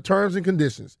FanDuel.com for terms and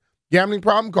conditions. Gambling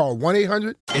problem? Call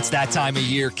 1-800. It's that time of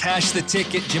year. Cash the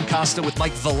ticket. Jim Costa with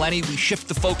Mike Valeni. We shift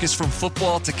the focus from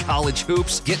football to college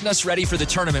hoops, getting us ready for the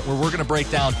tournament where we're going to break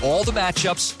down all the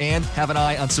matchups and have an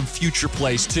eye on some future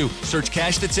plays, too. Search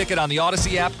Cash the Ticket on the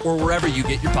Odyssey app or wherever you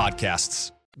get your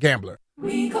podcasts. Gambler.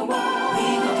 We go wild, we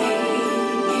go gay,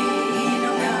 we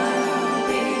go wild,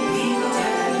 we go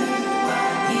wild,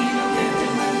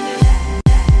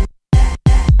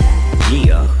 we go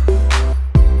Yeah.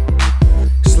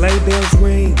 Sleigh bells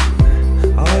ring,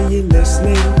 are you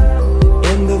listening?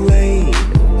 In the lane,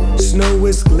 snow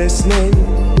is glistening.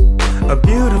 A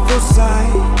beautiful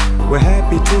sight, we're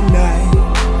happy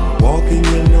tonight. Walking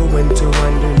in a winter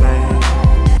wonderland.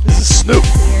 This is Snoop.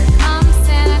 Here comes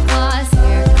Santa Claus,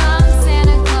 here comes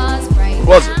Santa Claus, right Who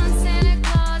was it? now Santa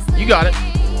Claus. You got it.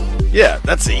 Yeah,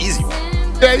 that's the easy one.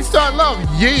 Yeah, he started off,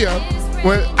 yeah.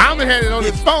 When Alvin had it on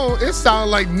his phone, it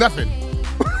sounded like nothing.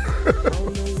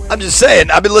 I'm just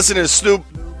saying, I've been listening to Snoop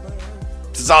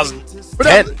since I was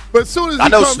 10. But as soon as I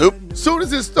know Snoop. Soon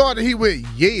as it started, he went,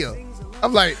 yeah.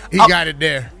 I'm like, he got it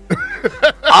there.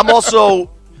 I'm also,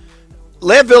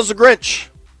 Landfill's a Grinch.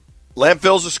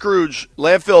 Landfill's a Scrooge.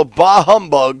 Landfill bah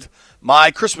humbugged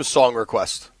my Christmas song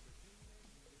request.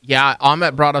 Yeah,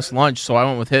 Ahmet brought us lunch, so I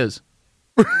went with his.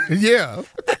 Yeah.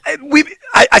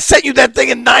 I sent you that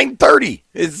thing at 9:30.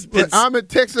 It's Ahmet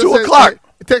texted 2 o'clock.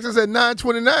 Texted us at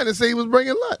 9:29 and said he was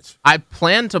bringing lunch. I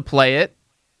planned to play it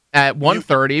at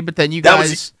 1:30, but then you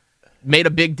guys made a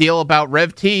big deal about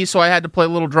Rev T, so I had to play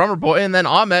Little Drummer Boy. And then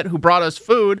Ahmet, who brought us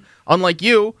food, unlike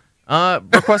you,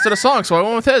 requested a song, so I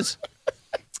went with his.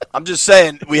 I'm just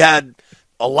saying, we had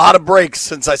a lot of breaks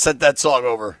since I sent that song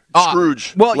over.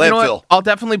 Scrooge, Well, Landfill. you know what? I'll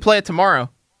definitely play it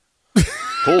tomorrow.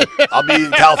 Cool. I'll be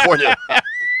in California.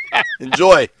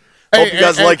 Enjoy. Hope you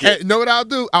guys like it. You know what I'll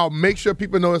do? I'll make sure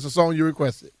people know it's a song you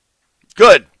requested.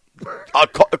 Good. I'll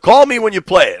call me when you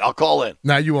play it. I'll call in.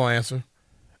 Now you won't answer.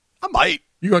 I might.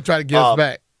 You're going to try to get us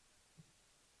back.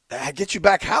 Get you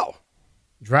back how?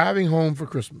 Driving Home for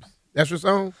Christmas. That's your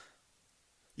song?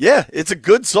 Yeah, it's a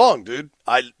good song, dude.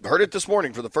 I heard it this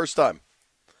morning for the first time.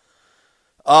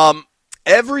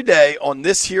 Every day on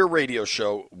this here radio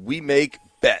show, we make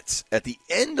bets. At the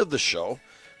end of the show,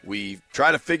 we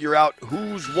try to figure out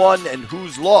who's won and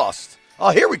who's lost.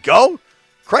 Oh, here we go.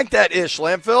 Crank that ish,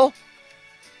 Landfill.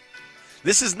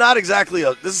 This is not exactly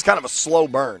this is kind of a slow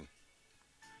burn.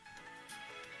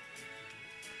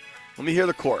 Let me hear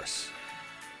the chorus.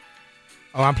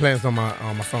 Oh, I'm playing this on my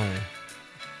phone.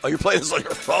 Oh, you're playing this on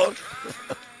your phone?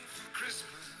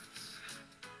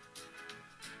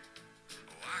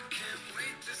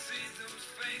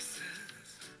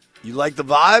 You like the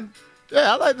vibe?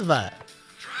 Yeah, I like the vibe.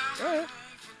 All right.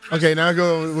 Okay, now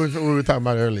go what we were talking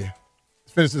about earlier.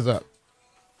 Let's finish this up.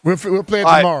 We'll play it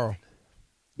All right. tomorrow.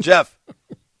 Jeff,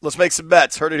 let's make some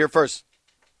bets. Heard it here first.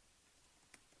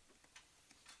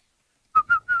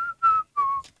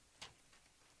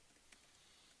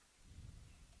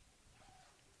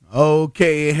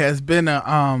 Okay, it has been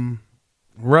a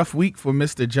rough week for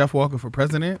Mr. Jeff Walker for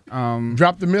president.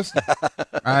 Drop the miss.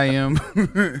 I am.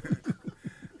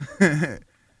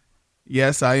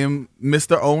 Yes, I am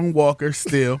Mr. Owen Walker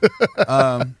still.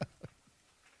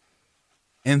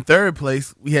 In third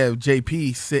place, we have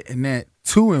JP sitting at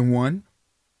 2-1.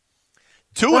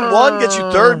 2-1 gets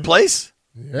you third place?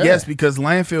 Yeah. Yes, because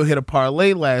Landfill hit a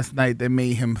parlay last night that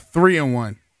made him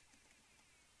 3-1.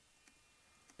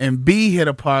 And B hit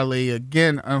a parlay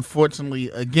again, unfortunately,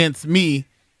 against me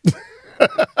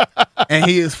And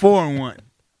he is 4-1.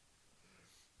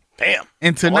 Damn.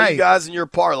 And All tonight, you guys in your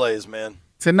parlays, man.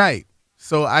 Tonight,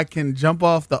 so I can jump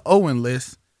off the Owen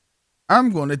list,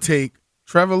 I'm going to take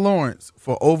Trevor Lawrence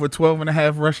for over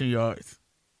 12.5 rushing yards.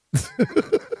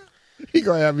 He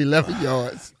going to have 11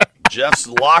 yards. Jeff's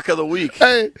lock of the week.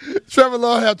 Hey, Trevor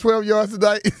Lawrence have 12 yards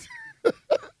tonight.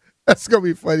 That's going to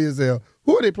be funny as hell.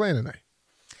 Who are they playing tonight?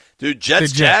 Dude,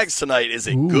 Jets-Jags tonight is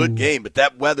a good game, but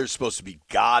that weather's supposed to be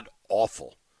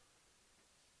god-awful.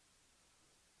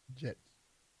 Jets.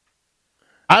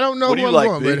 I don't know What do who you I'm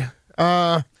like, going, B?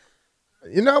 but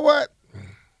you know what?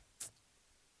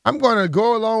 I'm going to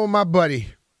go along with my buddy.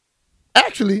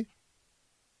 Actually,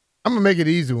 I'm going to make it an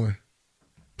easy one.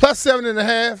 Plus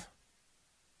 7.5,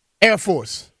 Air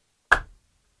Force.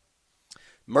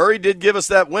 Murray did give us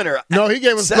that winner. No, he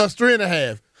gave us plus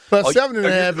 3.5. Plus Oh,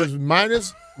 7.5 is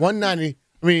minus 190.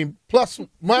 I mean,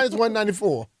 minus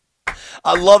 194.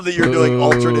 I love that you're doing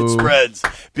alternate spreads.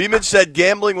 B-Mitch said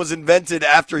gambling was invented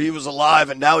after he was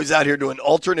alive, and now he's out here doing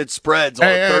alternate spreads on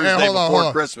a Thursday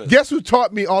before Christmas. Guess who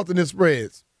taught me alternate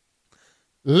spreads?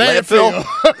 Landfill.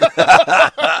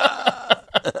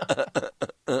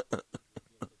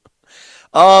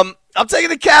 I'm taking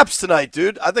the Caps tonight,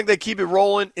 dude. I think they keep it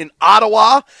rolling in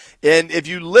Ottawa. And if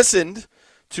you listened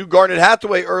to Garnet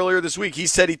Hathaway earlier this week, he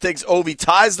said he thinks Ovi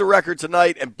ties the record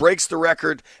tonight and breaks the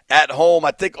record at home,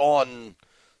 I think on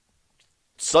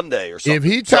Sunday or something. If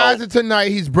he ties it tonight,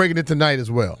 he's breaking it tonight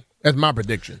as well. That's my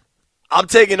prediction. I'm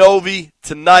taking Ovi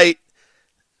tonight.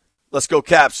 Let's go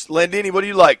Caps. Landini, what do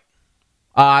you like?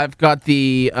 I've got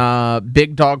the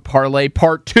Big Dog Parlay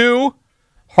Part 2.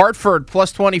 Hartford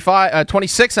plus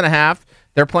 26.5.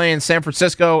 They're playing San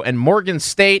Francisco, and Morgan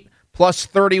State plus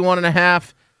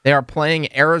 31.5. They are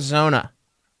playing Arizona.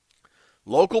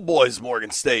 Local boys,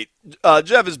 Morgan State.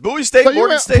 Jeff, is Bowie State, So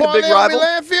Morgan State a big rival?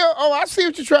 Landfill? Oh, I see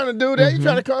what you're trying to do there. You're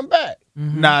trying to come back.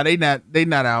 Nah, they not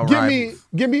our rivals.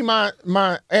 Give me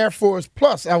my Air Force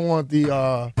Plus. I want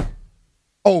the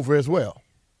over as well.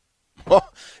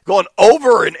 Going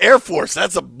over in Air Force.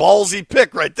 That's a ballsy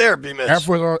pick right there, B-Mitch. Air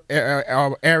Force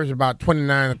average about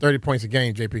 29 or 30 points a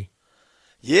game, JP.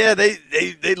 Yeah, they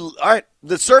all right.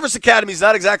 The Service Academy is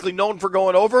not exactly known for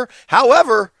going over.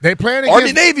 However, they playing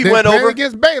Army Navy went over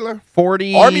against Baylor.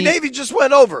 40. Army Navy just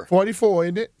went over. 44,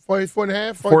 isn't it?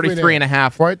 44.5.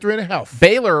 43.5. 43.5.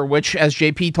 Baylor, which, as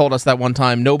JP told us that one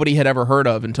time, nobody had ever heard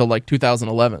of until like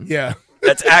 2011. Yeah.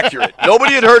 That's accurate.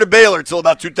 Nobody had heard of Baylor until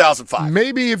about 2005.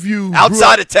 Maybe if you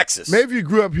outside of Texas. Maybe if you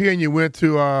grew up here and you went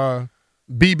to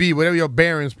BB, whatever your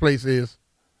Barron's place is.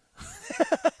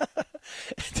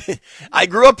 I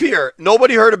grew up here.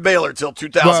 Nobody heard of Baylor until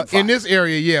 2005. Well, in this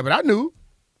area, yeah, but I knew.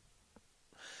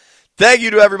 Thank you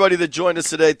to everybody that joined us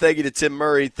today. Thank you to Tim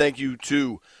Murray. Thank you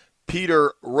to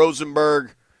Peter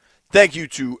Rosenberg. Thank you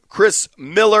to Chris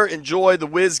Miller. Enjoy the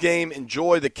Wiz game.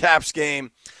 Enjoy the Caps game.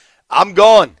 I'm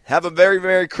gone. Have a very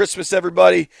Merry Christmas,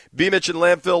 everybody. B-Mitch and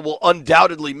Landfill will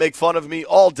undoubtedly make fun of me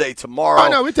all day tomorrow. I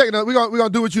know. We're gonna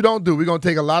do what you don't do. We're gonna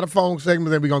take a lot of phone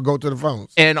segments and we're gonna go to the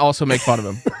phones. And also make fun of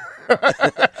him.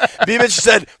 B-Mitch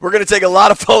said we're going to take a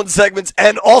lot of phone segments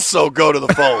and also go to the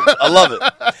phones. I love it.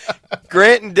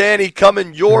 Grant and Danny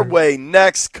coming your way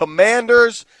next.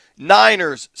 Commanders,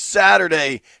 Niners,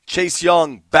 Saturday. Chase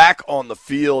Young back on the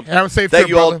field. Have a safe Thank trip,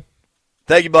 you all. brother.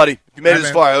 Thank you, buddy. You made it All right, this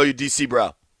man. far. I owe you DC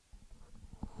Brow.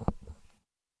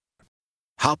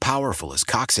 How powerful is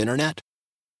Cox Internet?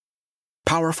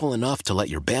 Powerful enough to let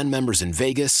your band members in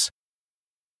Vegas,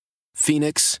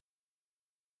 Phoenix,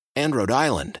 and Rhode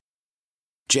Island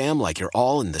jam like you're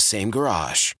all in the same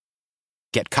garage.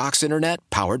 Get Cox Internet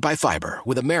powered by fiber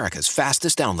with America's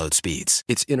fastest download speeds.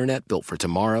 It's internet built for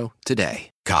tomorrow, today.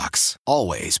 Cox,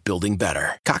 always building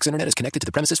better. Cox Internet is connected to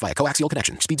the premises via coaxial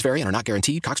connection. Speeds vary and are not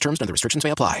guaranteed. Cox terms and other restrictions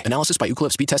may apply. Analysis by Ookla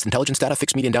of Speed Test Intelligence Data.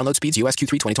 Fixed median download speeds. US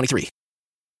Q3 2023.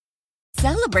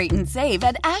 Celebrate and save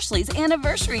at Ashley's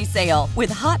Anniversary Sale. With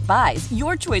Hot Buys,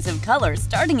 your choice of colors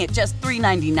starting at just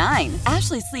 $3.99.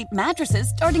 Ashley Sleep mattresses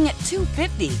starting at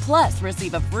 $2.50. Plus,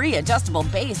 receive a free adjustable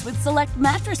base with select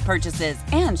mattress purchases.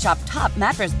 And shop top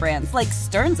mattress brands like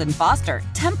Stearns & Foster,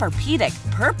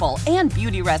 Tempur-Pedic, Purple, and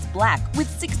Beautyrest Black with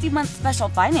 60-month special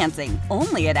financing.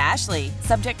 Only at Ashley.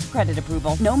 Subject to credit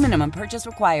approval. No minimum purchase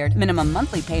required. Minimum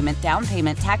monthly payment, down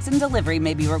payment, tax, and delivery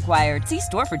may be required. See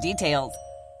store for details.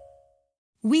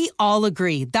 We all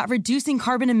agree that reducing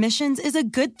carbon emissions is a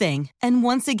good thing. And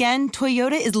once again,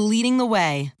 Toyota is leading the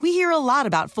way. We hear a lot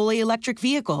about fully electric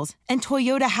vehicles, and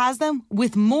Toyota has them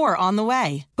with more on the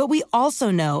way. But we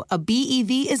also know a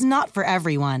BEV is not for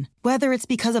everyone. Whether it's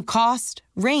because of cost,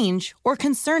 range, or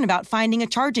concern about finding a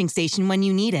charging station when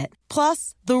you need it.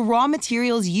 Plus, the raw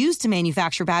materials used to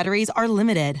manufacture batteries are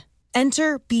limited.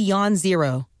 Enter Beyond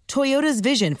Zero, Toyota's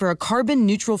vision for a carbon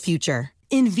neutral future.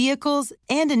 In vehicles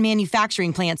and in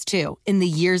manufacturing plants too, in the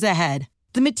years ahead.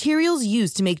 The materials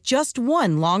used to make just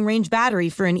one long-range battery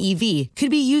for an EV could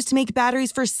be used to make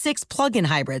batteries for 6 plug-in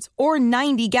hybrids or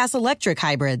 90 gas-electric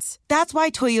hybrids. That's why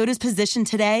Toyota's position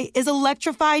today is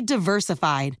electrified,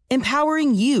 diversified,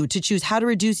 empowering you to choose how to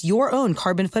reduce your own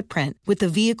carbon footprint with the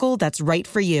vehicle that's right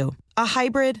for you. A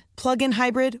hybrid, plug-in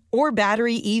hybrid, or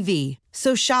battery EV.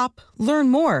 So shop, learn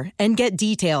more, and get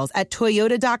details at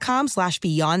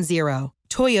toyota.com/beyondzero.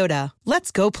 Toyota,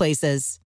 let's go places.